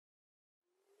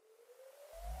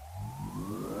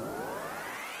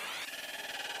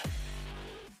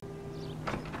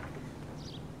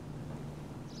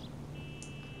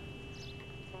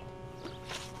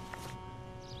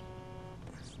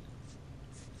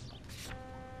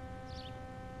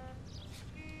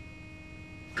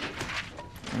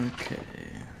Okay.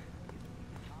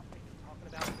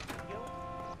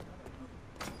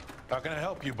 How can I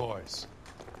help you boys?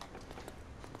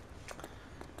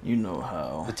 You know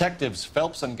how. Detectives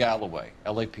Phelps and Galloway,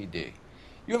 LAPD.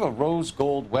 You have a rose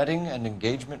gold wedding and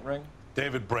engagement ring?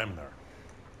 David Bremner.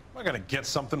 Am I gonna get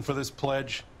something for this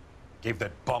pledge? Gave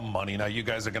that bum money, now you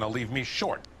guys are gonna leave me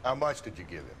short. How much did you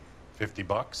give him?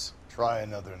 $50? Try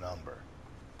another number.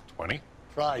 20?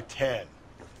 Try 10.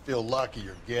 Feel lucky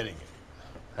you're getting it.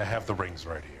 I have the rings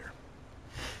right here.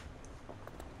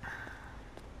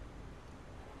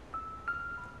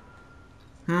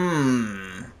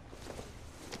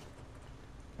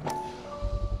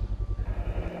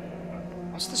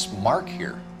 What's this mark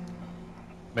here?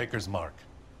 Maker's mark.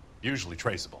 Usually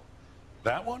traceable.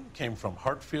 That one came from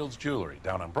Hartfield's Jewelry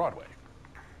down on Broadway.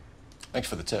 Thanks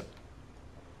for the tip.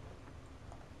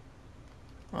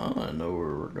 Well, I know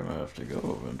where we're gonna have to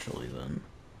go eventually then.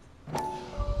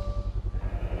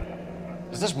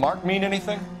 Does this mark mean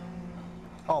anything?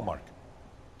 Hallmark.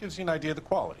 Gives you an idea of the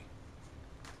quality.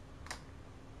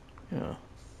 Yeah.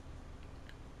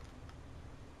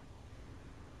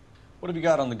 What have you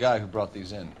got on the guy who brought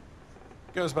these in?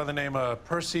 Goes by the name of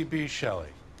Percy B. Shelley.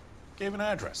 Gave an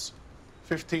address.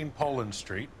 15 Poland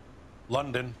Street,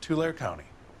 London, Tulare County.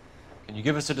 Can you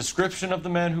give us a description of the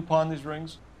man who pawned these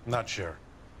rings? Not sure.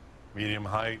 Medium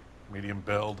height, medium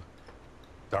build.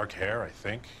 Dark hair, I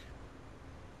think.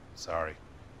 Sorry.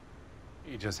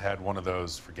 He just had one of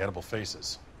those forgettable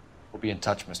faces. We'll be in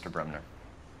touch, Mr. Bremner.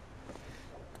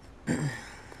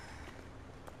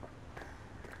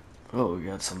 Oh, we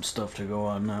got some stuff to go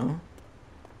on now.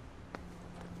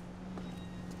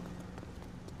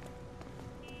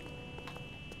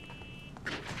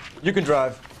 You can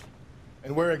drive.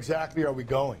 And where exactly are we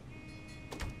going?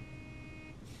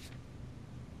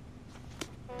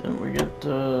 Didn't we get,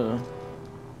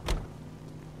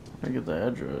 I get the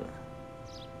address.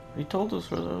 He told us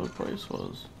where the other place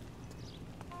was.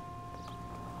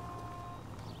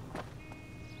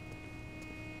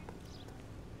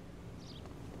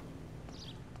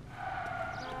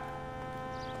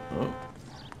 Oh.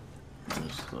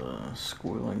 There's the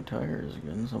squealing tires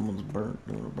again. Someone's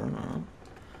doing a burnout.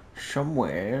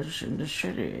 Somewheres in the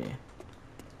city.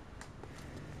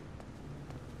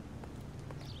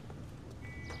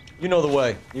 You know the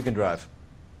way. You can drive.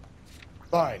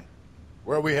 Fine.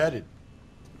 Where are we headed?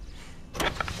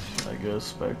 I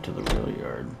guess back to the rail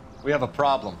yard. We have a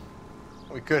problem.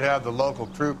 We could have the local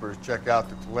troopers check out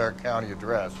the Tulare County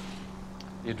address.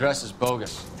 The address is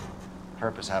bogus.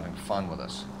 Herb is having fun with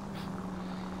us.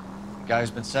 The guy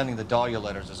who's been sending the Dahlia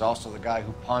letters is also the guy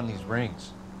who pawned these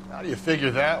rings. How do you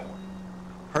figure that one?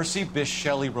 Percy Bysshe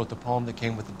Shelley wrote the poem that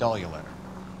came with the Dahlia letter.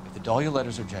 If the Dahlia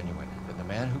letters are genuine, then the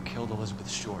man who killed Elizabeth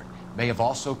Short may have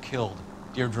also killed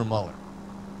Deirdre Muller.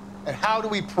 And how do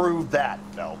we prove that,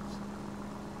 Phelps?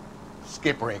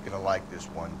 Skipper ain't gonna like this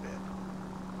one bit.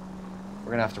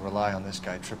 We're gonna have to rely on this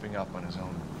guy tripping up on his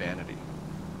own vanity.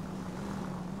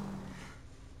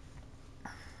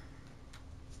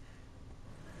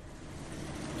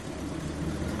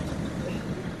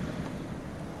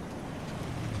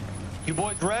 You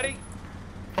boys ready?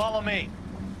 Follow me.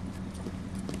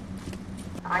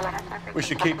 We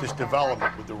should keep this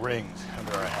development with the rings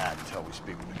under our hat until we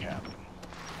speak with the captain.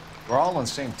 We're all on the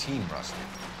same team, Rusty.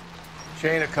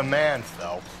 Chain of command,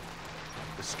 Phelps.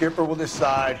 The skipper will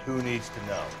decide who needs to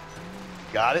know.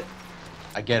 Got it?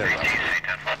 I get it, Rusty.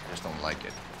 I just don't like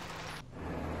it.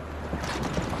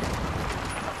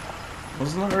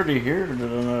 Wasn't it already here, or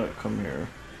did I not come here?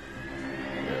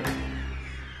 Yeah.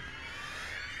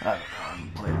 I don't know, I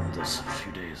haven't played with this in a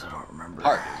few days, I don't remember.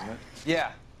 Hard, isn't it?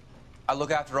 Yeah. I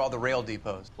look after all the rail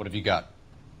depots. What have you got?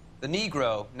 The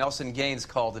Negro, Nelson Gaines,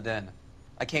 called it in.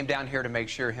 I came down here to make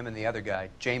sure him and the other guy,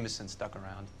 Jameson, stuck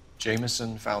around.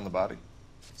 Jameson found the body?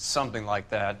 Something like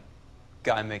that.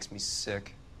 Guy makes me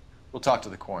sick. We'll talk to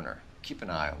the coroner. Keep an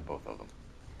eye on both of them.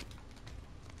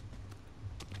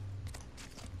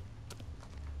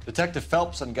 Detective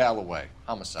Phelps and Galloway,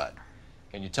 homicide.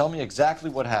 Can you tell me exactly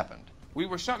what happened? We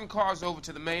were shutting cars over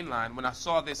to the main line when I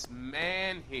saw this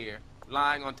man here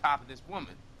lying on top of this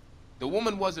woman. The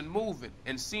woman wasn't moving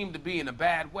and seemed to be in a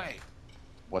bad way.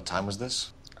 What time was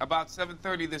this? About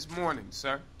 7:30 this morning,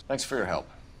 sir. Thanks for your help.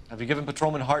 Have you given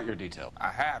Patrolman Hart your detail? I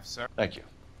have, sir. Thank you.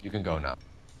 You can go now.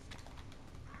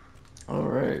 All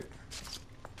right.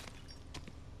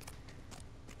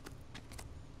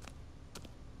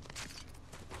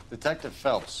 Detective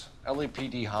Phelps,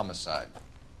 LAPD homicide.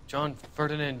 John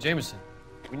Ferdinand Jameson.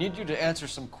 We need you to answer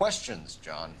some questions,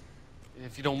 John.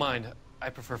 If you don't mind, I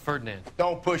prefer Ferdinand.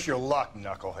 Don't push your luck,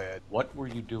 knucklehead. What were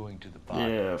you doing to the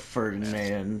body? Yeah,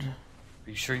 Ferdinand. Are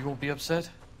you sure you won't be upset?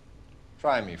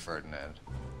 Try me, Ferdinand.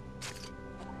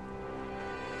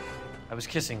 I was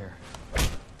kissing her.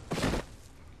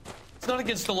 It's not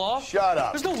against the law. Shut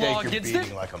up. There's no Take law your against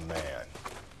beating it. like a man.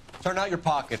 Turn out your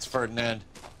pockets, Ferdinand.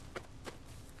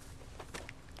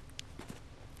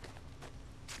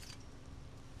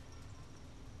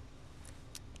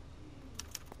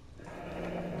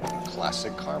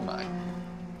 Classic Carmine.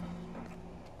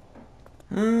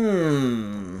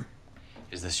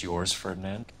 Is this yours,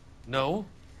 Ferdinand? No.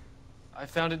 I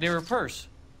found it near her purse.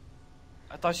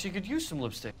 I thought she could use some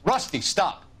lipstick. Rusty,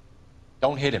 stop!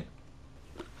 Don't hit him.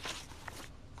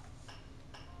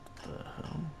 The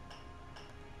hell?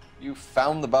 You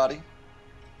found the body?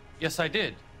 Yes, I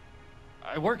did.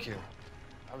 I work here.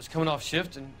 I was coming off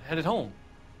shift and headed home.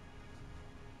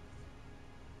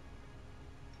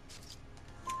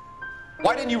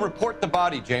 Why didn't you report the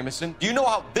body, Jameson? Do you know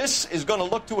how this is going to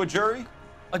look to a jury?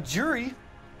 A jury?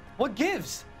 What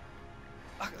gives?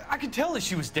 I could tell that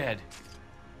she was dead.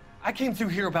 I came through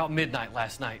here about midnight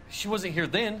last night. She wasn't here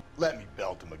then. Let me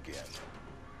belt him again.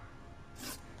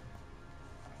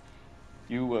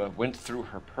 You went through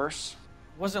her purse?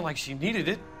 It wasn't like she needed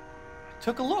it. I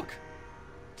took a look.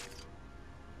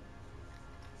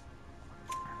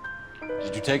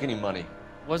 Did you take any money?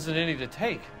 Wasn't any to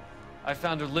take. I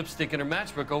found her lipstick and her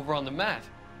matchbook over on the mat.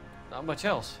 Not much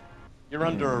else. You're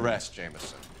under arrest,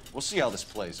 Jameson. We'll see how this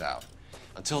plays out.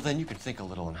 Until then, you can think a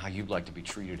little on how you'd like to be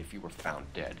treated if you were found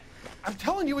dead. I'm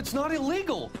telling you, it's not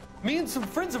illegal. Me and some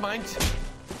friends of mine...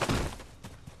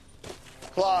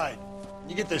 Clyde,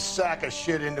 you get this sack of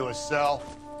shit into a cell.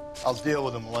 I'll deal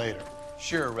with him later.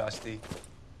 Sure, Rusty.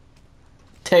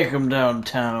 Take him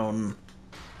downtown.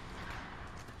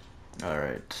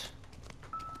 Alright.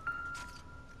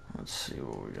 Let's see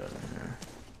what we got in here.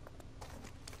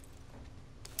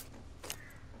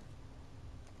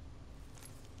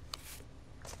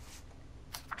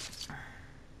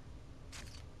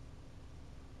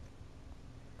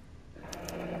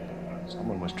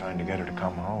 Someone was trying to get her to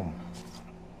come home.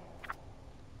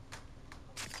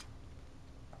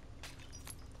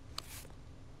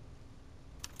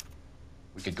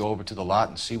 We could go over to the lot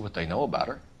and see what they know about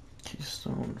her.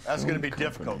 Keystone. That's going to Film be Company.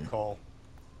 difficult, Cole.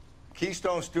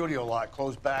 Keystone Studio lot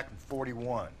closed back in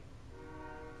 41.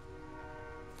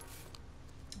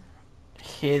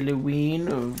 Halloween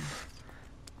of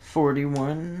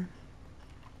 41.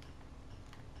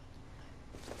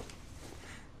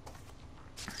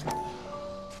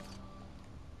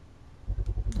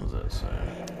 What does that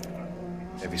say?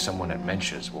 Maybe someone at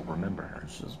Mensch's will remember her.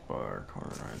 This is bar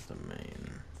corner at the main.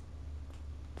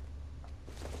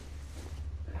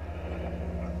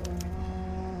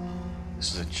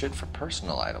 This is a chit for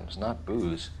personal items, not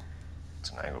booze.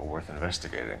 It's an angle worth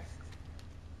investigating.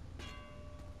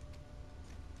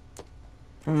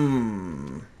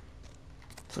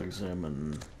 Let's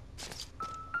examine.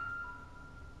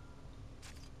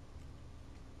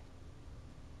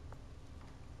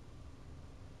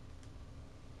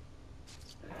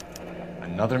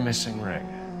 Another missing ring.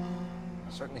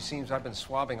 Certainly seems I've been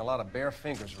swabbing a lot of bare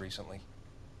fingers recently.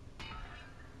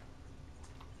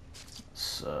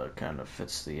 This kind of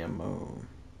fits the MO.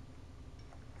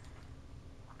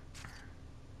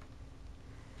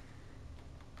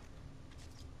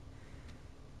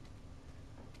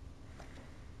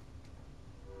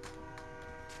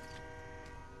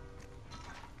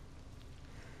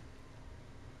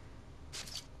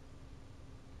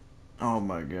 Oh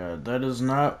my god, that is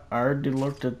not... I already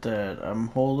looked at that. I'm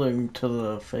holding to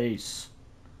the face.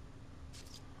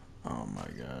 Oh my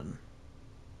god.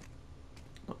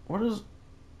 What is...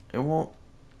 It won't...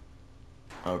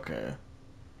 Okay.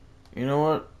 You know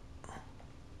what?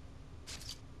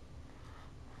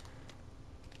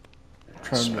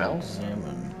 Trying Smell? to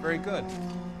examine. Very good.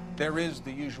 There is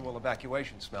the usual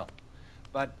evacuation smell,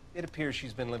 but it appears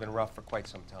she's been living rough for quite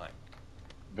some time.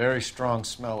 Very strong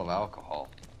smell of alcohol.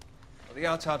 Well, the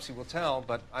autopsy will tell,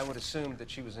 but I would assume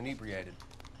that she was inebriated.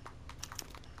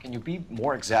 Can you be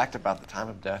more exact about the time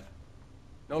of death?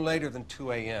 No later than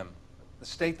 2 a.m. The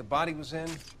state the body was in,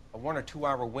 a 1 or 2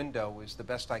 hour window is the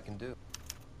best I can do.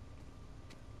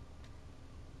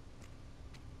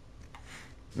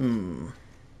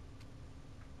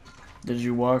 Did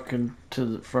you walk into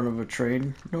the front of a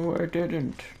train? No, I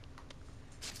didn't.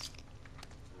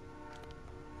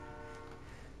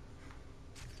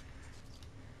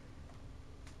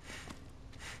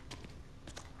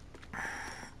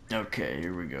 Okay,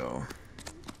 here we go.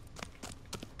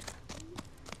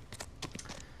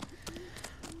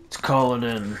 Let's call it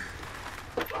in.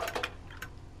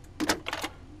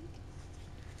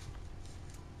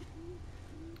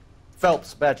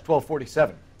 Phelps, badge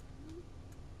 1247.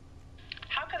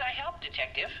 How could I help,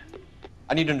 Detective?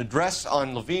 I need an address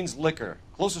on Levine's Liquor,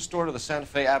 closest store to the Santa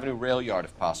Fe Avenue rail yard,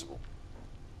 if possible.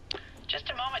 Just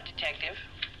a moment, Detective.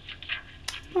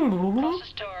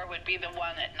 Closest store would be the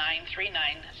one at 939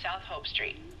 South Hope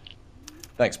Street.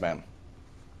 Thanks, ma'am.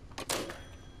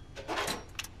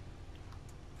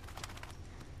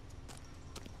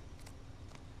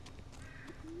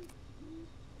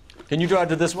 Can you drive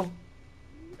to this one?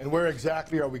 And where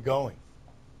exactly are we going?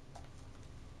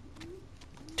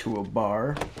 To a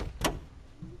bar.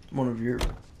 One of your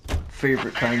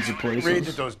favorite kinds of places. Read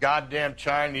that those goddamn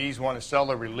Chinese want to sell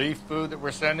the relief food that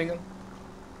we're sending them?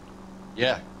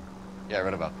 Yeah. Yeah, I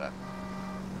read about that.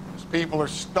 Those people are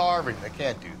starving. They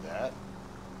can't do that.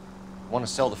 Want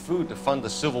to sell the food to fund the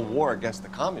civil war against the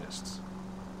communists.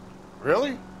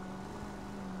 Really?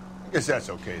 I guess that's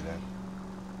okay then.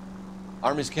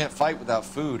 Armies can't fight without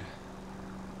food.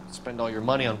 Spend all your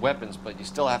money on weapons, but you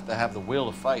still have to have the will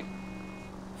to fight.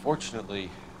 Fortunately,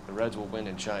 the Reds will win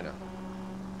in China.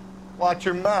 Watch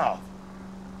your mouth.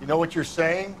 You know what you're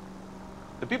saying?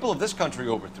 The people of this country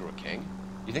overthrew a king.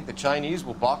 You think the Chinese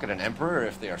will balk at an emperor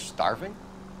if they are starving?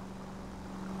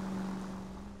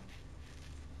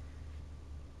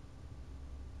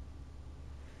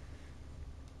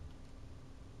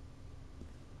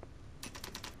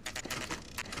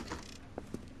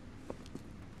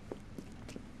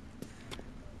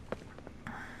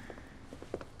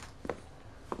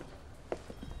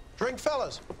 Drink,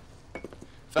 fellas.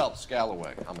 Phelps,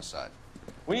 Galloway, homicide.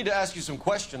 We need to ask you some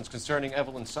questions concerning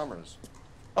Evelyn Summers.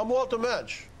 I'm Walter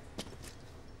Mensch.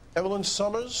 Evelyn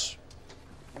Summers,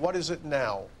 what is it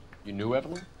now? You knew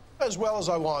Evelyn? As well as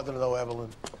I wanted to know Evelyn.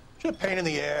 She's a pain in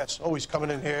the ass, always coming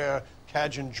in here,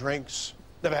 cadging drinks,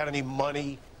 never had any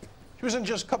money. She was in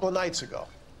just a couple of nights ago.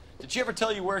 Did she ever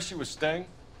tell you where she was staying?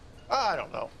 I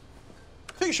don't know.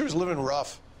 I think she was living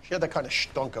rough. She had that kind of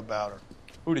stunk about her.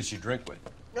 Who did she drink with?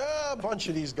 A bunch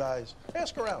of these guys.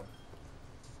 Ask around.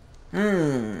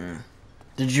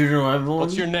 Did you know Evelyn?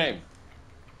 What's your name?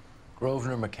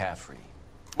 Grosvenor McCaffrey.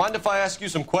 Mind if I ask you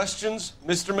some questions,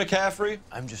 Mr. McCaffrey?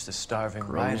 I'm just a starving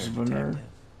writer, Grosvenor. detective.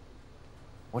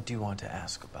 What do you want to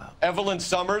ask about? Evelyn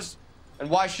Summers, and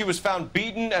why she was found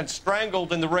beaten and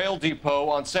strangled in the rail depot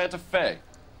on Santa Fe.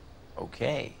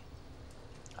 Okay.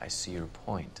 I see your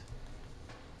point.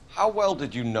 How well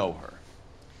did you know her?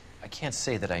 I can't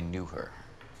say that I knew her.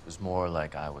 It was more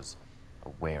like I was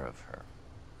aware of her.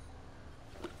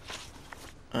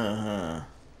 Uh-huh.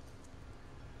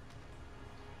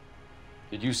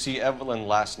 Did you see Evelyn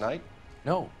last night?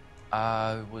 No,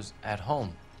 I was at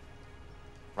home,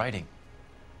 writing.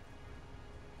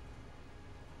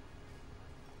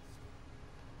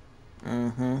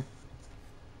 Mm-hmm.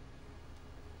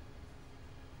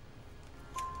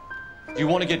 Do you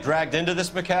want to get dragged into this,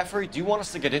 McCaffrey? Do you want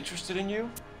us to get interested in you?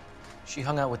 She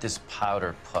hung out with this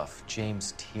powder puff,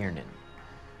 James Tiernan.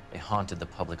 They haunted the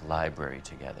public library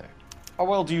together. How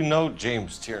well do you know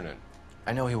James Tiernan?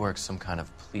 I know he works some kind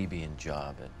of plebeian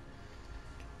job at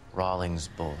Rawlings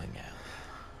Bowling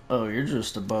Alley. Oh, you're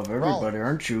just above everybody,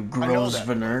 aren't you, I know that.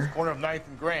 Grosvenor? Corner of 9th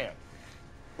and Grand.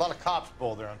 A lot of cops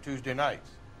bowl there on Tuesday nights.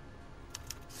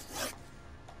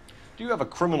 Do you have a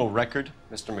criminal record,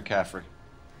 Mr. McCaffrey?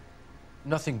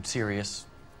 Nothing serious.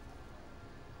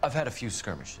 I've had a few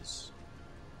skirmishes.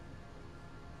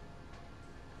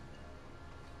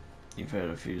 You've had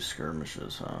a few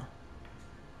skirmishes, huh?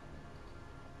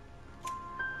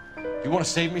 You want to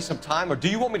save me some time, or do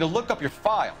you want me to look up your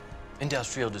file?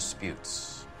 Industrial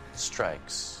disputes,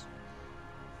 strikes,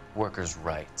 workers'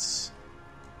 rights,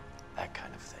 that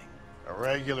kind of thing. A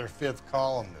regular fifth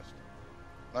columnist.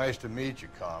 Nice to meet you,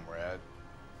 comrade.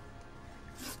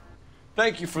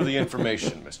 Thank you for the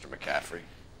information, Mr. McCaffrey.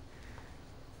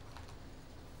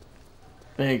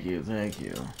 Thank you, thank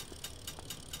you.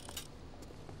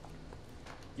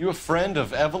 You a friend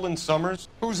of Evelyn Summers?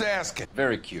 Who's asking?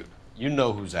 Very cute. You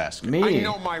know who's asking. Me? I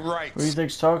know my rights. Who do you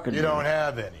think's talking You to don't me?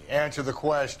 have any. Answer the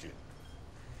question.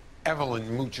 Evelyn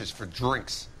mooches for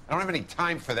drinks. I don't have any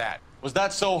time for that. Was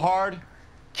that so hard?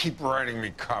 Keep writing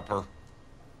me, copper.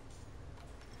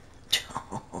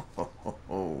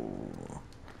 Oh,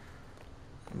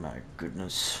 my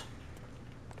goodness.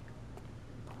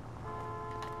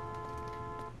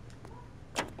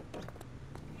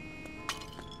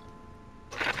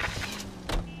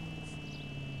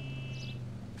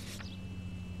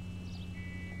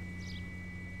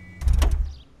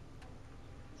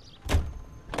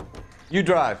 You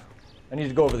drive. I need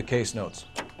to go over the case notes.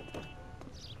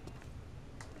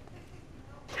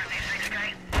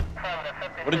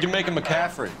 What did you make of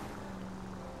McCaffrey?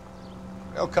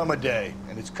 There'll come a day,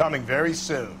 and it's coming very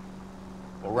soon.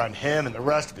 We'll run him and the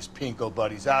rest of his pinko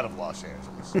buddies out of Los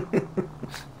Angeles.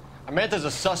 I meant as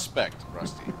a suspect,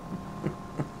 Rusty.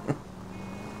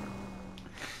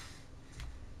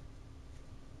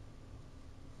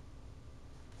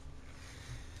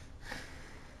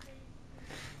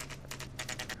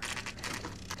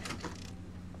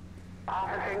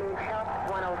 Officer needs help,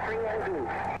 103 and Blue.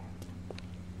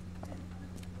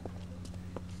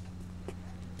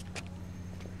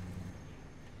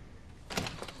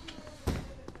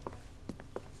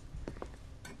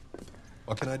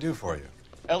 What can I do for you?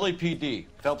 LAPD,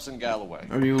 Phelps and Galloway.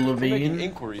 Are you We're Levine? making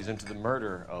inquiries into the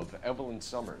murder of Evelyn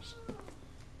Summers.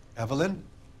 Evelyn?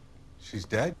 She's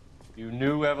dead? You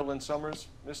knew Evelyn Summers,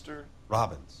 Mr.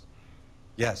 Robbins.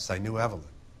 Yes, I knew Evelyn.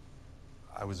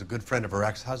 I was a good friend of her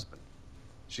ex-husband.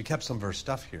 She kept some of her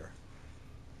stuff here.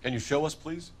 Can you show us,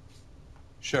 please?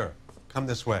 Sure. Come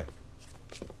this way.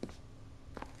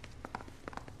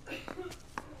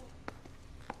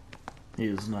 He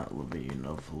is not Levine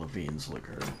of Levine's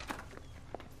Liquor.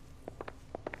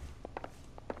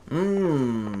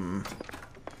 You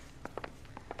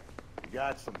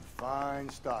got some fine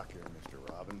stock here, Mr.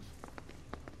 Robbins.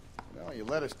 You know, you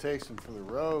let us take some for the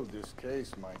road, this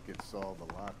case might get solved a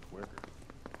lot quicker.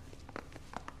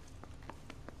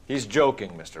 He's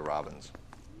joking, Mr. Robbins.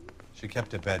 She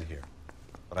kept a bed here,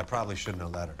 but I probably shouldn't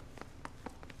have let her.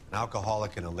 An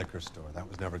alcoholic in a liquor store, that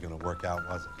was never going to work out,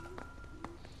 was it?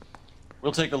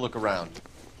 We'll take a look around.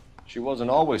 She wasn't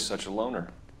always such a loner.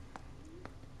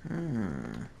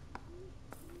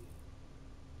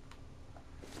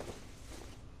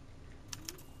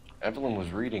 Evelyn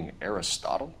was reading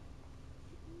Aristotle?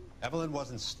 Evelyn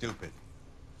wasn't stupid.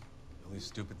 The only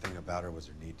stupid thing about her was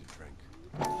her need to drink.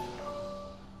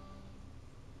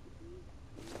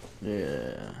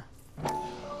 Yeah.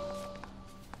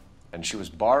 And she was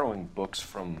borrowing books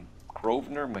from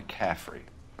Grosvenor McCaffrey.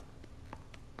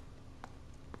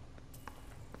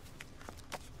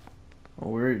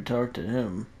 Well, we already talked to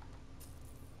him.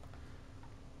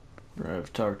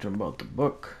 I've talked to him about the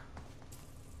book,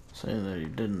 saying that he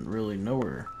didn't really know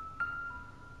her.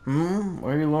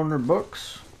 Why are you loaning her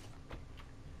books?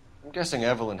 I'm guessing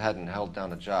Evelyn hadn't held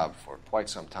down a job for quite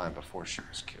some time before she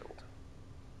was killed.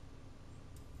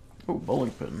 Oh,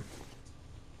 bowling pin.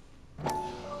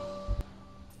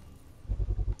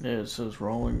 Yeah, it says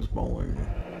Rawlings Bowling.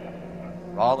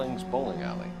 Rawlings Bowling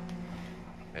Alley.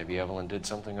 Maybe Evelyn did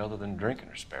something other than drink in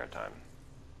her spare time.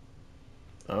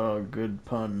 Oh, good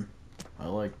pun. I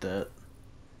like that.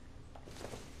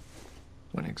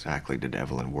 When exactly did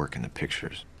Evelyn work in the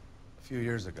pictures? A few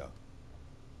years ago.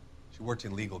 She worked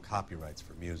in legal copyrights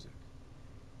for music.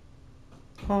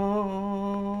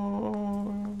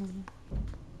 Oh,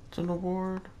 it's an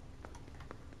award.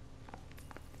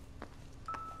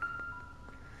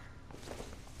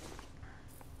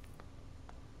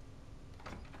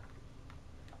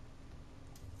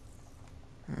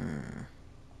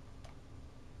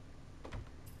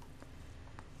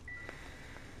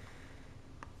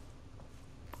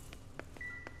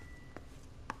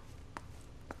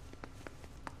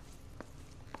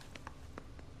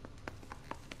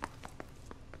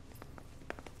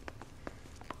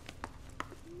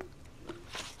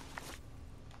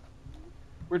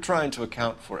 We're trying to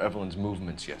account for Evelyn's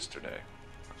movements yesterday.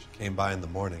 She came by in the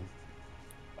morning.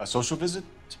 A social visit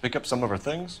to pick up some of her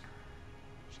things?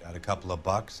 She had a couple of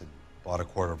bucks and bought a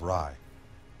quart of rye.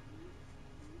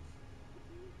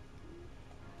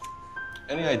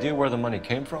 Any idea where the money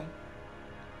came from?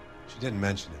 She didn't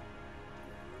mention it,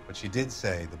 but she did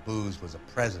say the booze was a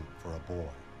present for a boy.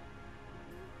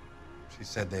 She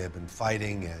said they had been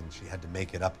fighting and she had to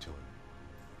make it up to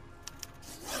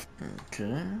him.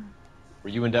 Okay. Were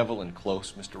you and Evelyn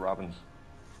close, Mr. Robbins?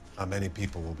 Not many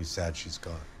people will be sad she's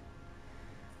gone.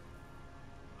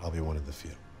 I'll be one of the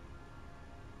few.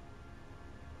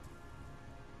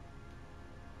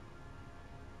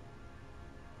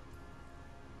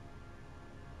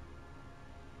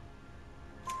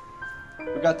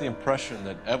 We got the impression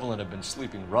that Evelyn had been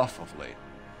sleeping rough of late.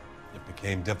 It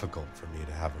became difficult for me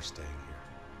to have her staying here.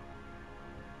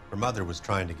 Her mother was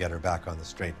trying to get her back on the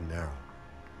straight and narrow.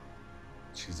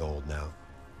 She's old now.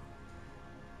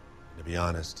 And to be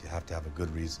honest, you have to have a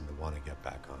good reason to want to get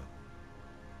back on.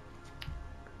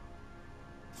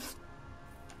 Do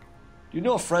you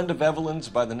know a friend of Evelyn's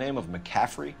by the name of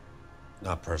McCaffrey?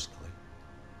 Not personally.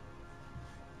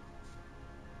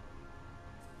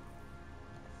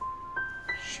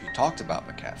 She talked about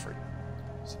McCaffrey.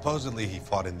 Supposedly he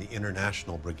fought in the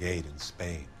International Brigade in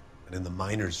Spain and in the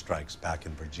miners' strikes back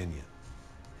in Virginia.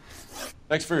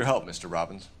 Thanks for your help, Mr.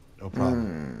 Robbins. No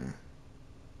problem.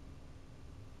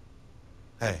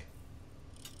 Hey,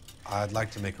 I'd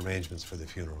like to make arrangements for the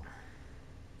funeral.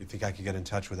 You think I could get in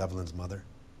touch with Evelyn's mother?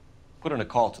 Put in a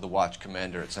call to the watch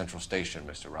commander at Central Station,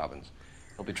 Mr. Robbins.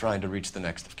 He'll be trying to reach the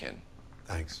next of kin.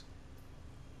 Thanks.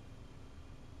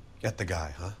 Get the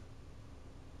guy, huh?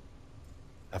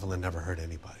 Evelyn never hurt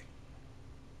anybody.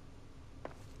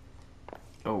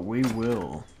 Oh, we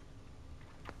will.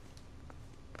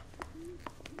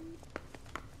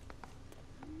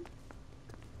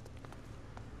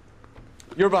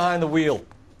 You're behind the wheel.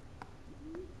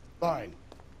 Fine.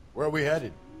 Where are we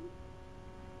headed?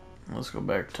 Let's go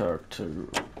back talk to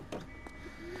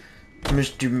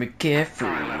Mr.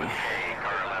 McCaffrey.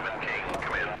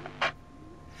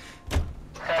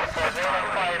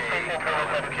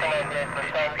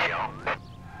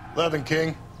 11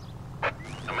 King.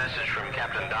 A message from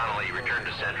Captain Donnelly. Return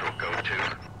to Central. Go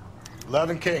to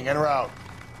 11 King, en route.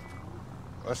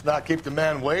 Let's not keep the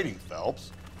man waiting,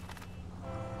 Phelps.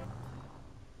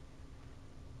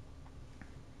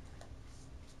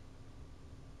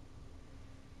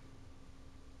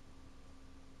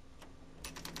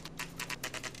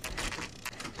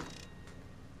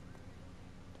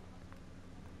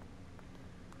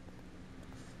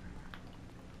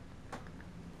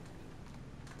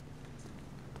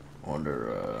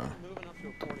 Wonder,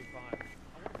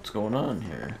 what's going on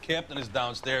here? The captain is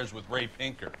downstairs with Ray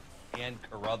Pinker and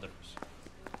Carruthers.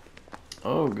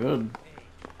 Oh, good.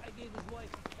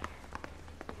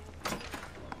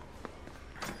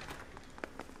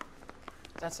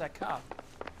 That's that cop.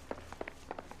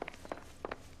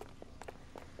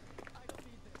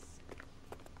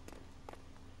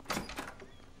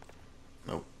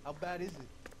 Nope. How bad is it?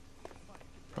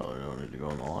 Probably don't need to go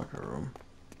in the locker room.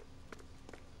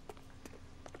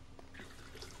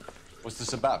 What's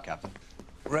this about, Captain?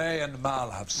 Ray and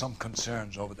Mal have some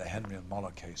concerns over the Henry and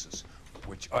Muller cases,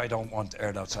 which I don't want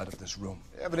aired outside of this room.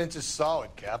 The evidence is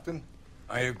solid, Captain.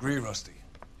 I agree, Rusty.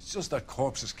 It's just that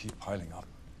corpses keep piling up.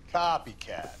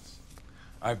 Copycats.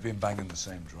 I've been banging the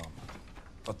same drum.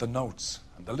 But the notes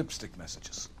and the lipstick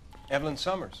messages. Evelyn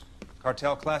Summers,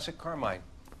 Cartel Classic Carmine.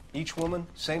 Each woman,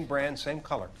 same brand, same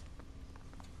color.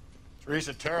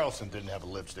 Teresa Terrelson didn't have a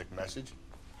lipstick message.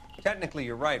 Technically,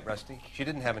 you're right, Rusty. She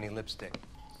didn't have any lipstick,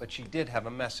 but she did have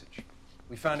a message.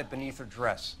 We found it beneath her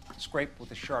dress, scraped with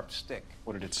a sharp stick.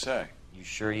 What did it say? You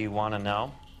sure you want to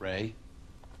know, Ray?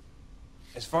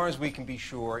 As far as we can be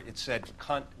sure, it said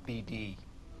cunt BD.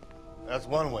 That's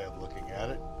one way of looking at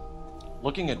it.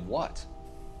 Looking at what?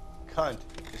 Cunt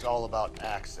is all about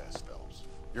access, Phelps.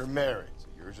 You're married, so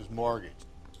yours is mortgaged.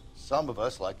 Some of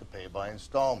us like to pay by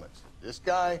installments. This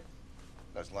guy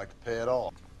doesn't like to pay at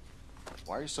all.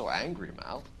 Why are you so angry,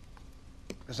 Mal?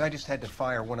 Because I just had to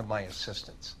fire one of my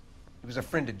assistants. He was a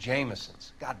friend of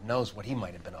Jameson's. God knows what he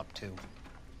might have been up to.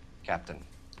 Captain,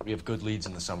 we have good leads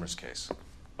in the Summers case,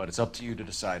 but it's up to you to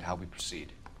decide how we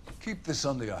proceed. Keep this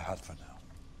under your hat for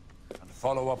now. And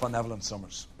follow up on Evelyn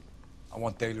Summers. I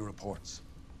want daily reports.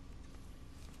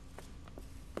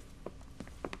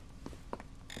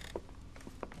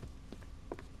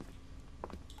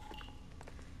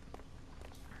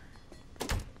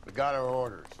 We got our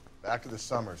orders. Back to the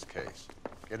Summers case.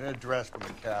 Get an address from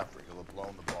McCaffrey. He'll have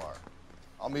blown the bar.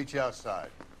 I'll meet you outside.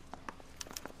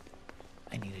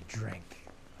 I need a drink.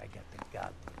 I got the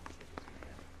goddamn.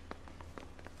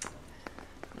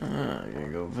 I'm gonna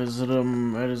go visit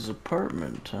him at his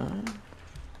apartment, huh?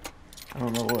 I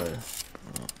don't know why.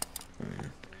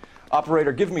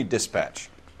 Operator, give me dispatch.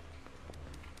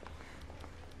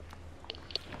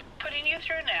 Putting you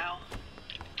through now.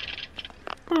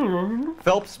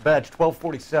 Phelps, badge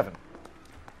 1247.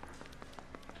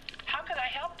 How could I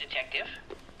help, Detective?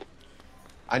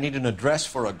 I need an address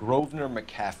for a Grosvenor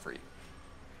McCaffrey.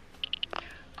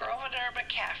 Grosvenor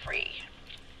McCaffrey.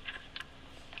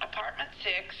 Apartment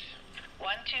 6,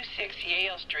 126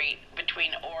 Yale Street,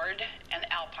 between Ord and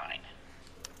Alpine.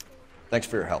 Thanks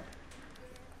for your help.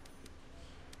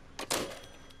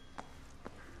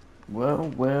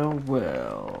 Well, well,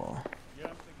 well.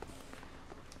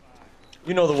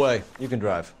 You know the way. You can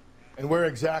drive. And where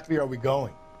exactly are we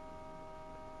going?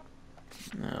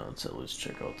 Now let's at least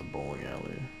check out the bowling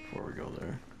alley before we go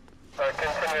there.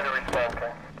 Continue to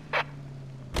respond.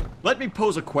 Let me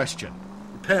pose a question.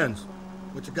 Depends.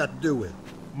 What's it got to do with?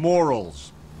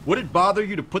 Morals. Would it bother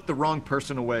you to put the wrong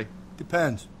person away?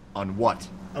 Depends. On what?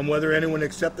 On whether anyone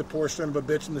except the poor son of a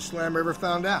bitch in the slammer ever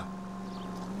found out.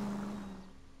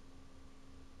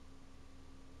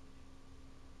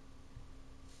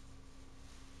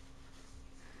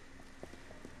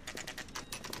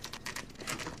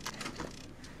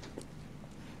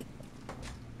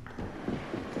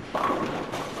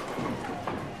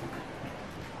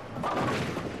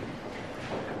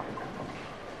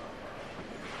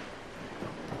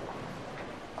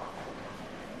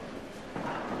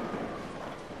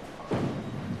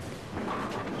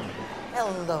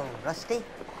 Hello, Rusty.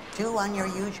 Two on your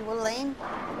usual lane?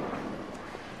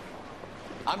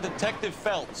 I'm Detective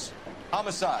Phelps.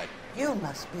 Homicide. You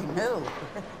must be new.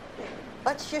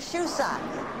 What's your shoe size?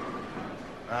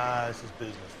 This is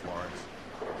business, Florence.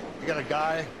 You got a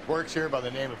guy who works here by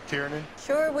the name of Tiernan?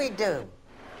 Sure we do.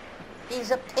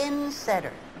 He's a pin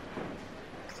setter.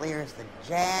 Clears the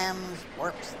jams,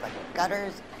 works the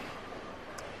gutters.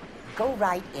 Go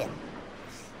right in.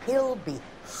 He'll be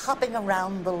hopping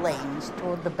around the lanes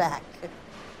toward the back.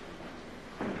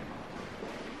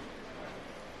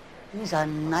 He's a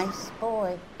nice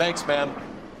boy. Thanks, ma'am.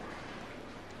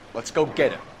 Let's go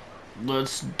get him.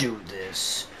 Let's do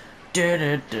this.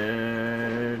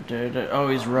 Oh,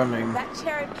 he's running. That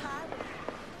cherry pie.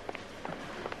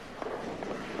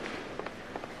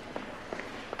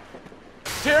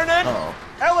 Tiernan! Oh.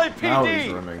 LAPD! Now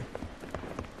he's running.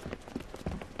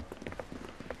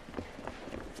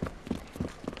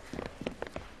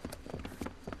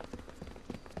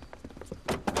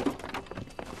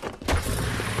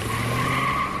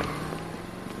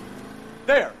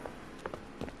 There!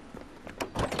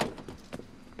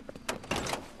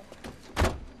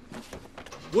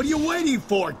 What are you waiting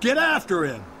for? Get after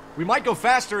him! We might go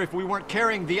faster if we weren't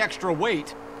carrying the extra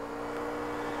weight.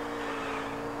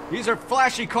 These are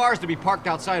flashy cars to be parked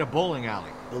outside a bowling alley.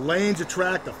 The lanes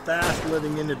attract a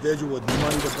fast-living individual with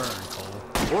money to burn,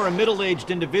 Cole. Or a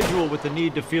middle-aged individual with the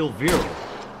need to feel virile.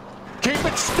 Keep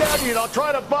it steady and I'll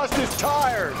try to bust his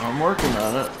tires. I'm working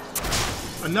on it.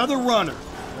 Another runner.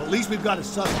 Well, at least we've got a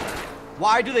suspect.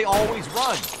 Why do they always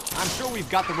run? I'm sure we've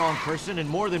got the wrong person in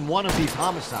more than one of these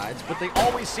homicides, but they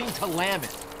always seem to lam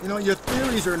it. You know, your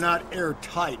theories are not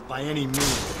airtight by any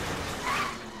means.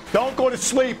 Don't go to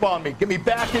sleep on me. Get me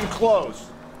back in close.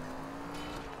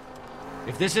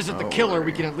 If this isn't the killer,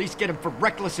 we can at least get him for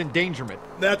reckless endangerment.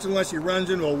 That's unless he runs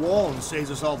into a wall and saves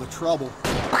us all the trouble.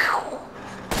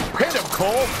 Hit him,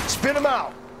 Cole. Spin him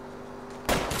out.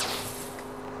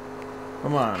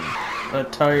 Come on.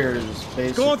 That tire is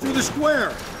basically... Going through the square.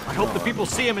 I hope the people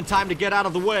see him in time to get out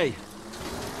of the way.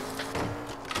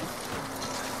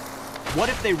 What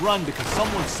if they run because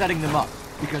someone's setting them up?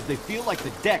 Because they feel like the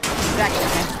deck is stacked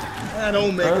against them? I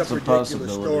don't make That's up a ridiculous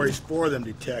possibility. stories for them,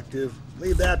 Detective.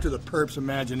 Leave that to the perp's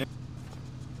imagination.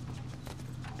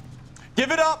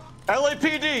 Give it up!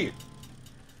 LAPD!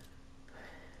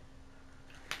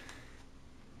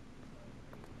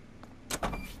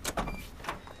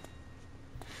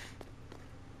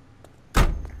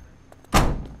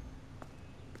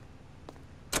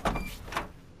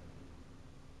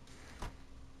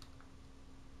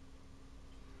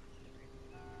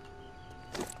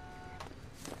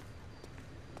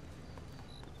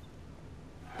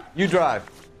 You drive.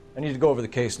 I need to go over the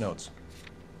case notes.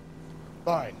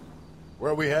 Fine.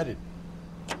 Where are we headed?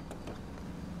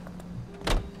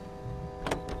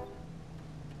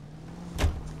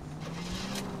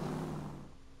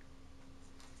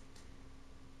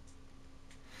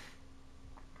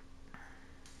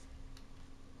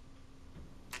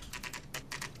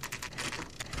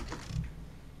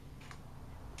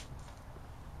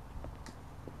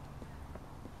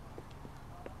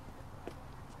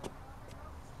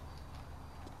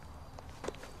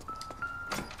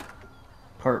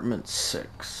 Apartment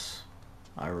 6.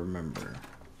 I remember.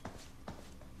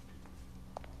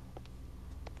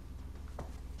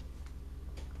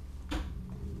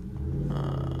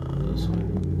 This way.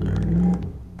 There we go.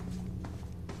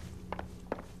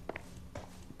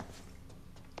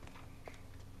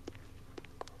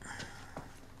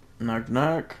 Knock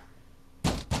knock.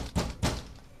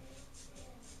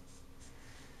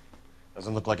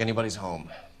 Doesn't look like anybody's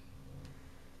home.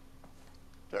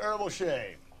 Terrible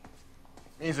shame.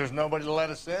 Means there's nobody to let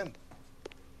us in.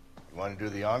 You want to do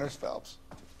the honors, Phelps?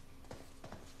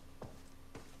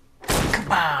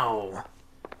 Kapow!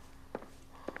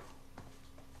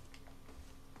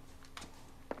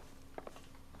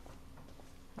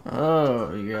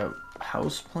 Oh, you got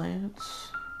house plants?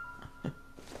 It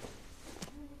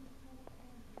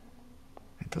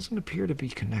doesn't appear to be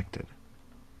connected.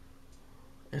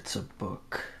 It's a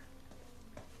book.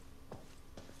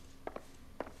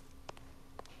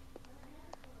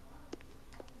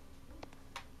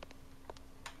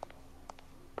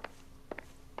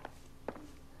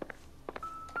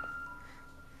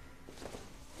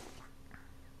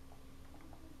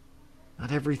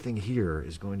 Not everything here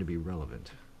is going to be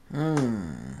relevant. How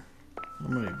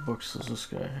many books does this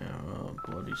guy have? Oh,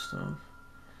 bloody stuff.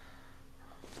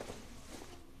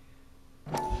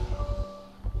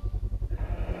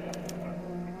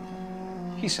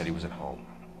 He said he was at home.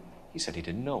 He said he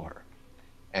didn't know her.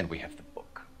 And we have the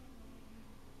book.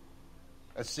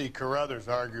 Let's see Carruthers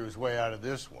argue his way out of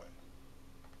this one.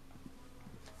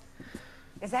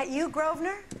 Is that you,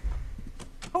 Grosvenor?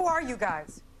 Who are you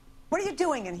guys? What are you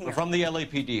doing in here? We're from the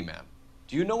LAPD, ma'am.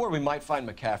 Do you know where we might find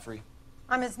McCaffrey?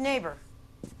 I'm his neighbor.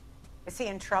 Is he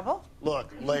in trouble? Look,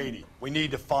 lady, we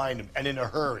need to find him, and in a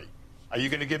hurry. Are you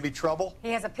gonna give me trouble?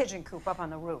 He has a pigeon coop up on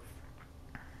the roof.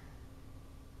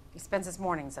 He spends his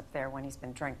mornings up there when he's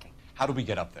been drinking. How do we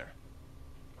get up there?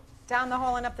 Down the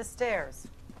hall and up the stairs.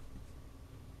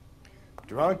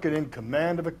 Drunk and in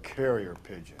command of a carrier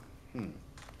pigeon.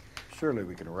 Surely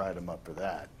we can write him up for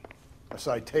that. A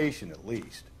citation, at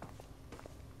least.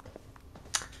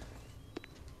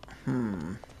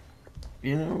 You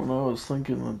know, when I was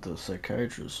thinking that the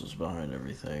psychiatrist was behind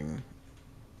everything,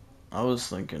 I was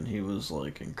thinking he was,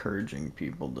 like, encouraging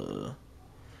people to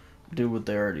do what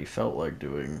they already felt like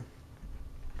doing.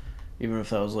 Even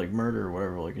if that was, like, murder or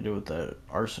whatever, like you do with that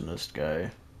arsonist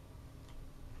guy.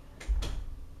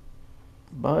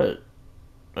 But,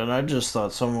 and I just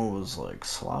thought someone was, like,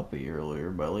 sloppy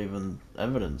earlier by leaving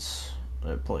evidence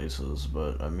at places,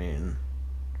 but, I mean,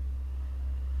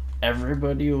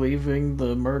 everybody leaving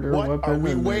the murder weapon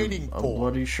and a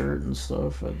bloody shirt and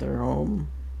stuff at their home.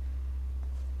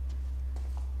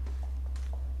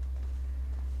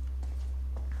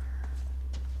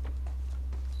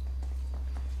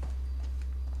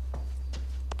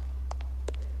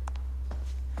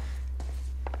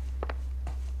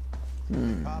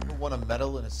 Copper won a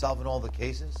medal in solving all the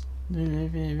cases?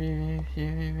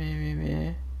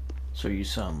 So you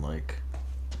sound like...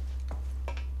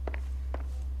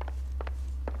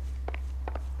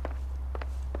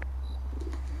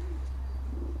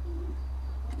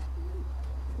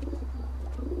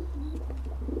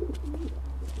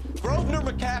 Grosvenor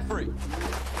McCaffrey!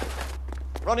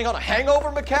 Running on a hangover,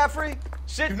 McCaffrey?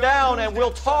 Sit down and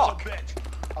we'll talk.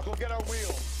 I'll go get our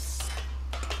wheels.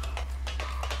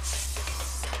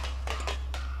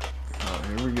 Oh,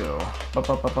 here we go.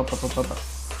 Ba-ba-ba-ba-ba-ba-ba.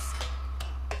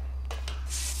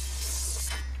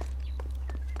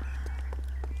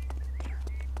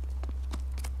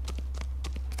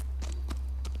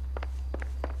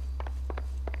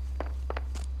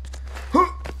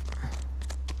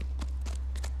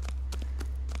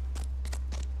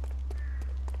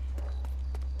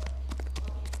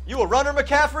 You a runner,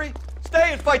 McCaffrey?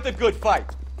 Stay and fight the good fight.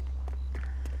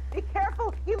 Be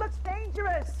careful, he looks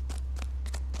dangerous.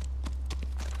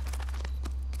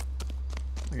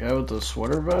 The guy with the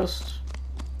sweater vest?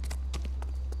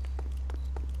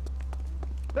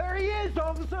 There he is,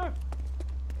 officer!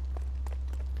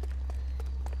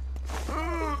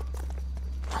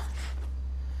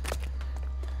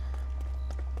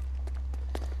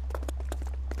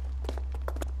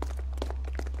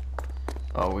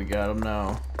 Oh, we got him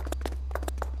now.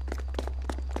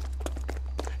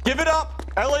 Give it up,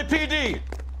 LAPD!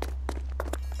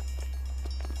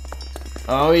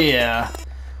 Oh, yeah.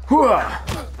 Hooah!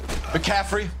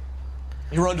 McCaffrey,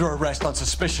 you're under arrest on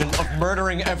suspicion of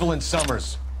murdering Evelyn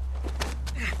Summers.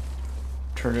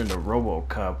 Turn into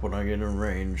RoboCop when I get in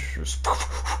range. Just...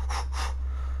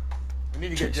 We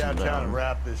need to get downtown and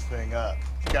wrap this thing up.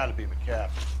 It's gotta be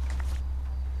McCaffrey.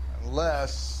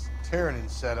 Unless Tiernan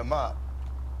set him up.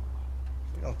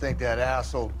 You don't think that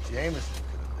asshole Jameson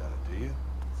could have done it, do you?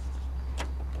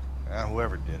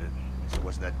 Whoever did it. At least it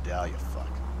wasn't that Dahlia fuck.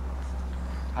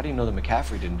 How do you know that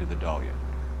McCaffrey didn't do the Dahlia?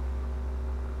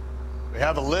 We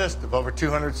have a list of over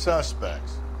 200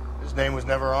 suspects. His name was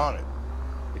never on it.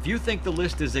 If you think the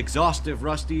list is exhaustive,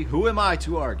 Rusty, who am I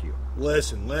to argue?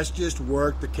 Listen, let's just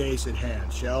work the case at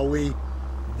hand, shall we?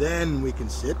 Then we can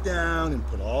sit down and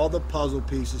put all the puzzle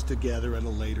pieces together at a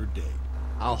later date.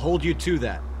 I'll hold you to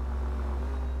that.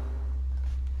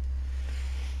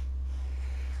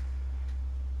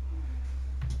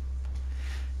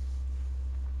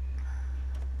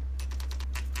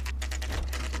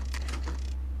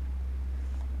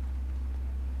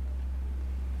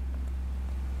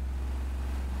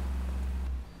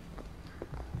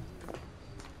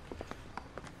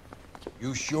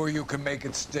 You sure you can make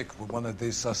it stick with one of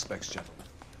these suspects, gentlemen?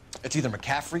 It's either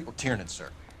McCaffrey or Tiernan,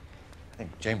 sir. I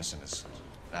think Jameson is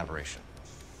an aberration.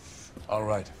 All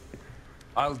right.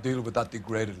 I'll deal with that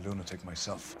degraded lunatic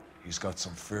myself. He's got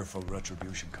some fearful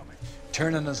retribution coming.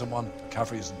 Tiernan isn't one,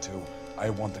 McCaffrey isn't two.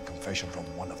 I want a confession from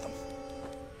one of them.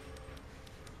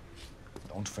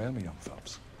 Don't fail me, young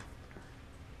fellas.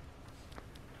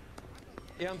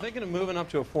 Yeah, I'm thinking of moving up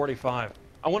to a 45.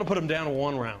 I want to put him down to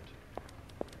 1 round.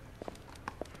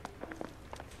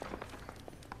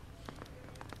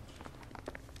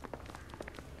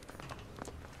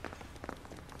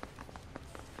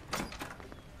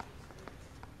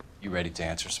 You ready to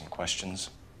answer some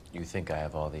questions? You think I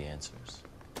have all the answers?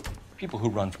 People who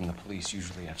run from the police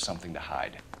usually have something to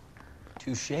hide.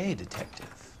 Touché,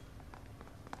 detective.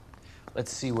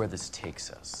 Let's see where this takes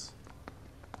us.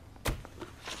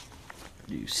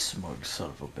 You smug son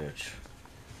of a bitch.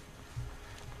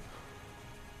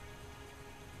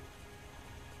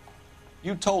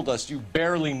 You told us you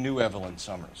barely knew Evelyn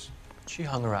Summers. She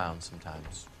hung around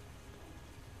sometimes.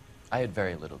 I had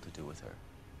very little to do with her.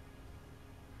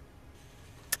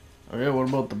 Oh yeah, what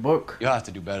about the book? You'll have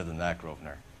to do better than that,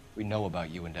 Grosvenor. We know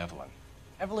about you and Evelyn.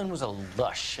 Evelyn was a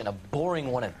lush, and a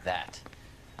boring one at that.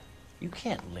 You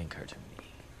can't link her to me.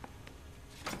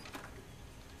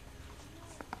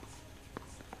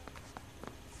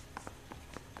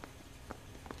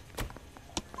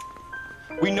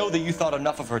 We know that you thought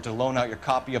enough of her to loan out your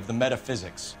copy of the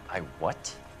Metaphysics. I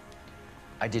what?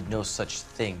 I did no such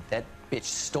thing. That bitch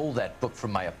stole that book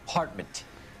from my apartment.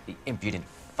 The impudent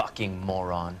fucking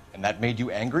moron. And that made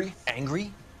you angry?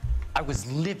 Angry? I was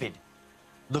livid.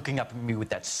 Looking up at me with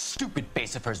that stupid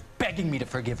face of hers, begging me to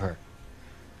forgive her.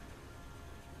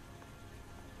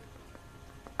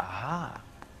 Aha.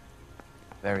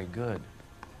 Very good.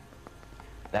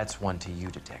 That's one to you,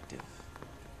 detective.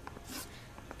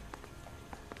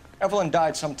 Evelyn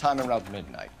died sometime around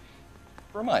midnight.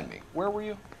 Remind me, where were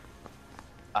you?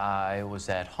 I was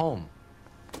at home,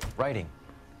 writing.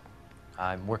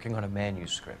 I'm working on a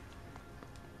manuscript.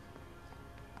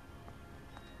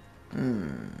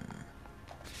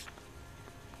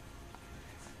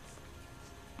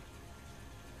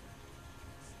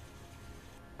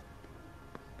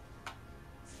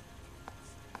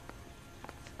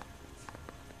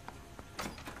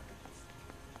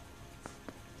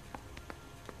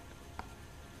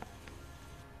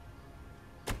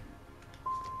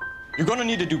 You're gonna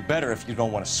need to do better if you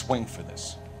don't want to swing for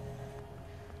this.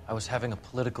 I was having a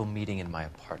political meeting in my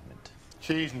apartment.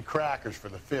 Cheese and crackers for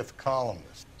the 5th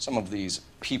columnist. Some of these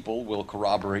people will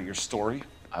corroborate your story.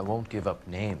 I won't give up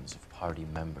names of party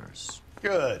members.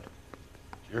 Good.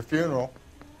 It's your funeral.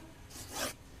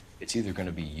 It's either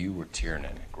gonna be you or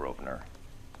Tiernan, Grosvenor.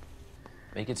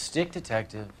 Make it stick,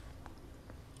 detective.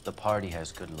 The party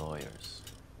has good lawyers.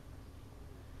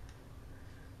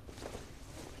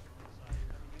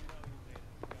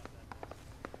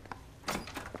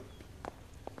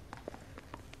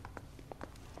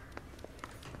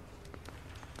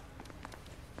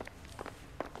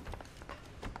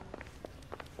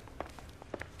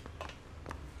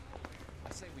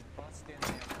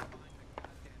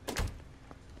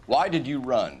 Why did you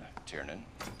run, Tiernan?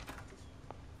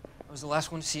 I was the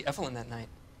last one to see Evelyn that night.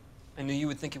 I knew you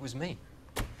would think it was me.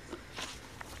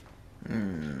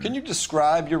 Can you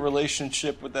describe your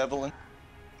relationship with Evelyn?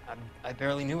 I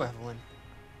barely knew Evelyn.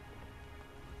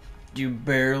 You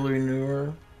barely knew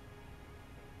her?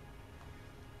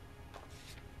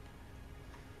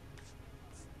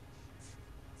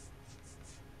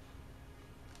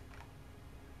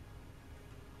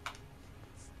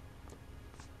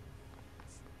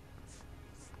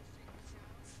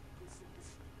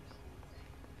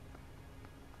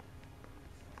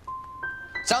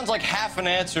 Sounds like half an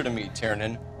answer to me,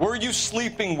 Tiernan. Were you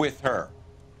sleeping with her?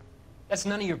 That's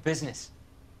none of your business.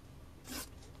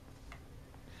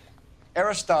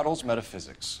 Aristotle's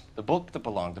Metaphysics, the book that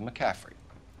belonged to McCaffrey.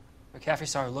 McCaffrey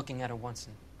saw her looking at her once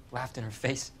and laughed in her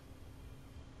face.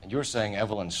 And you're saying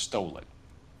Evelyn stole it?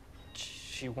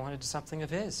 She wanted something of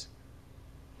his.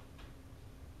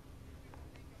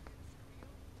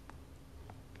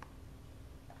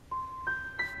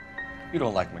 You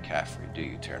don't like McCaffrey, do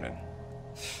you, Tiernan?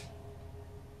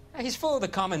 He's full of the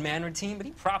common man routine, but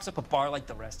he props up a bar like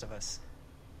the rest of us.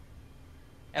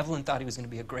 Evelyn thought he was going to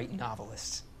be a great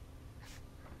novelist.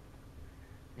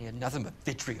 He had nothing but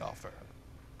vitriol for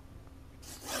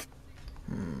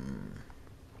her.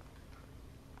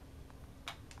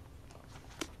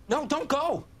 No, don't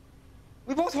go!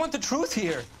 We both want the truth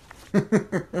here.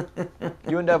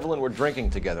 You and Evelyn were drinking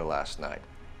together last night,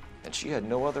 and she had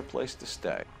no other place to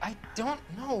stay. I don't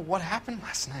know what happened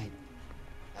last night.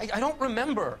 I don't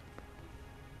remember.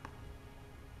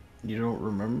 You don't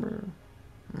remember?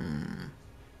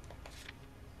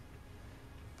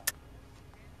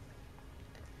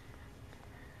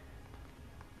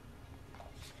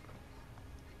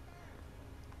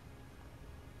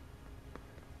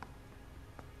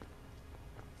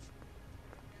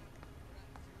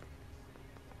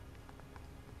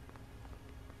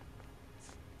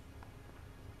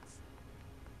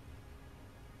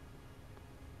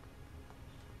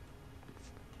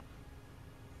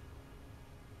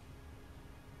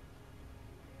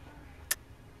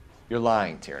 You're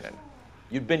lying, Tiernan.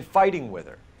 You'd been fighting with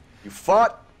her. You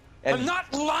fought, and... I'm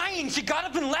not lying! She got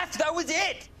up and left! That was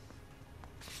it!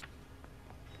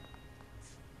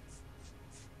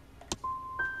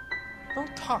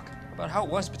 Don't talk about how it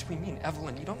was between me and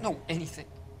Evelyn. You don't know anything.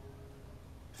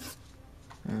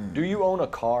 Do you own a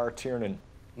car, Tiernan?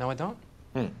 No, I don't.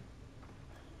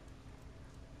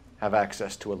 Have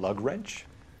access to a lug wrench?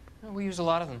 No, we use a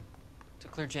lot of them to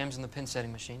clear jams in the pin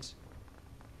setting machines.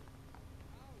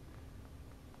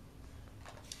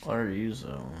 Why are you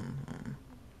zone?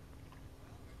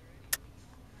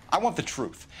 I want the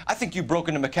truth. I think you broke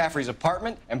into McCaffrey's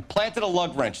apartment and planted a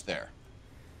lug wrench there.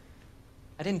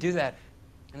 I didn't do that,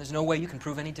 and there's no way you can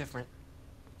prove any different.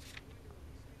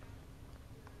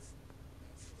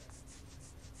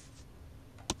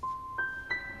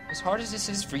 As hard as this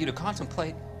is for you to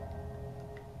contemplate,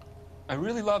 I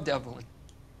really loved Evelyn.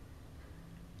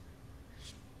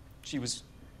 She was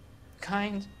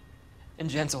kind and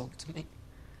gentle to me.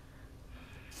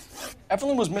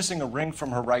 Evelyn was missing a ring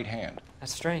from her right hand.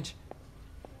 That's strange.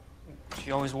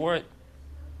 She always wore it.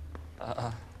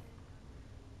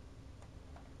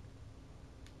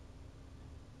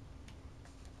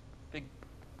 Big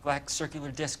black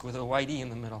circular disc with a white E in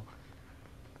the middle.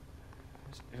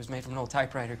 It was made from an old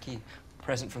typewriter key, a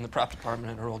present from the prop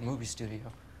department at her old movie studio.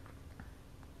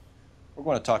 We're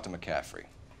going to talk to McCaffrey.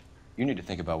 You need to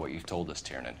think about what you've told us,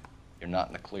 Tiernan. You're not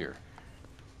in the clear.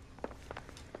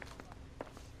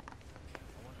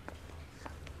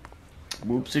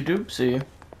 Whoopsie doopsie.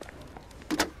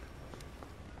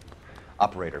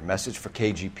 Operator, message for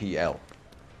KGPL.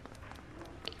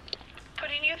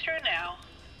 Putting you through now.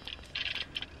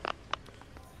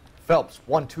 Phelps,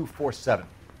 1247.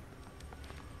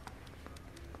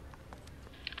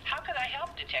 How could I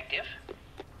help, Detective?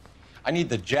 I need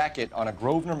the jacket on a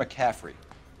Grosvenor McCaffrey.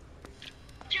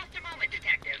 Just a moment,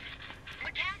 Detective.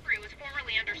 McCaffrey was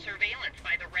formerly under surveillance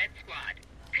by the Red Squad.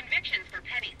 Convictions for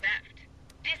petty theft.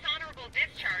 Dishonorable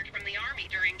discharge from the Army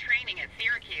during training at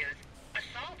Syracuse.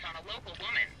 Assault on a local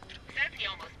woman. Says he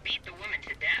almost beat the woman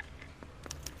to death.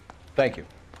 Thank you.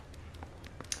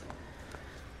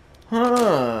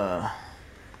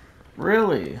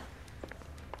 Really?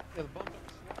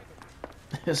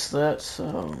 Is that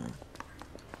so?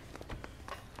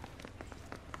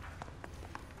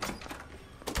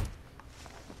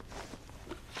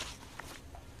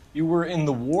 You were in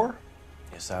the war?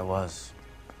 Yes, I was.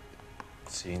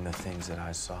 Seeing the things that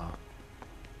I saw,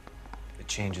 it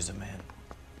changes a man.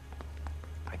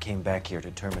 I came back here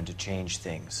determined to change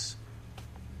things.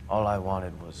 All I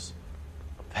wanted was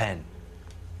a pen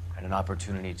and an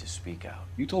opportunity to speak out.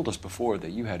 You told us before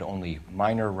that you had only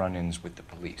minor run-ins with the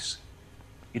police.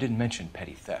 You didn't mention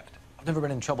petty theft. I've never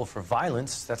been in trouble for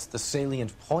violence. That's the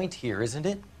salient point here, isn't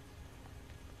it?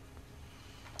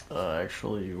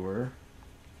 Actually, you were.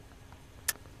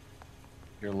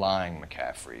 You're lying,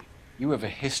 McCaffrey. You have a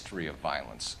history of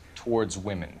violence towards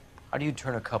women. How do you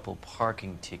turn a couple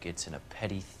parking tickets and a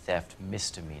petty theft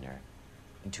misdemeanor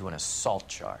into an assault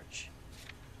charge?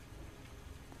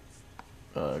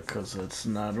 'Cause it's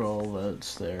not all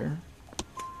that's there.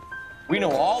 We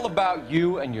know all about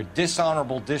you and your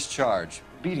dishonorable discharge,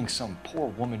 beating some poor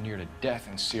woman near to death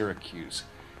in Syracuse.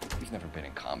 You've never been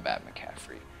in combat,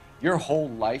 McCaffrey. Your whole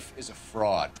life is a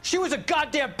fraud. She was a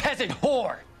goddamn peasant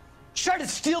whore! She tried to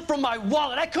steal from my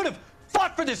wallet. I could have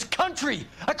fought for this country.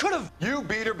 I could have. You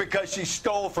beat her because she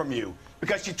stole from you,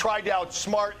 because she tried to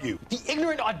outsmart you. The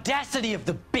ignorant audacity of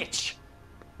the bitch.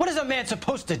 What is a man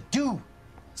supposed to do?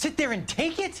 Sit there and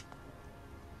take it?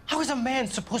 How is a man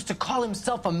supposed to call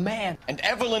himself a man? And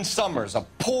Evelyn Summers, a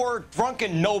poor,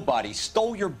 drunken nobody,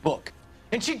 stole your book.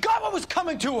 And she got what was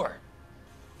coming to her.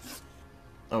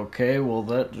 Okay, well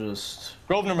that just...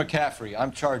 Grosvenor McCaffrey,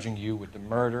 I'm charging you with the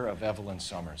murder of Evelyn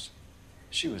Summers.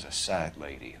 She was a sad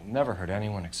lady who never hurt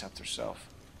anyone except herself.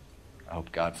 I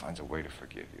hope God finds a way to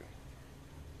forgive you.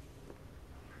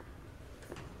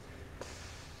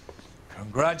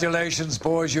 Congratulations,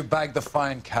 boys. You bagged the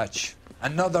fine catch.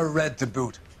 Another red to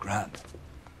boot. Grand.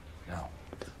 Now,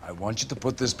 I want you to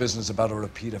put this business about a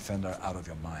repeat offender out of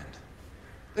your mind.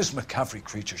 This McCaffrey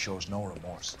creature shows no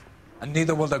remorse, and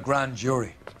neither will the grand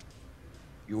jury.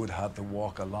 You would have to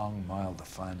walk a long mile to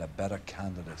find a better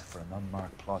candidate for an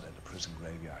unmarked plot in the prison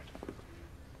graveyard.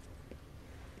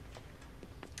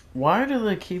 Why do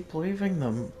they keep leaving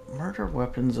the murder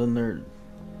weapons in their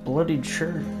bloodied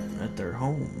shirt at their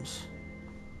homes?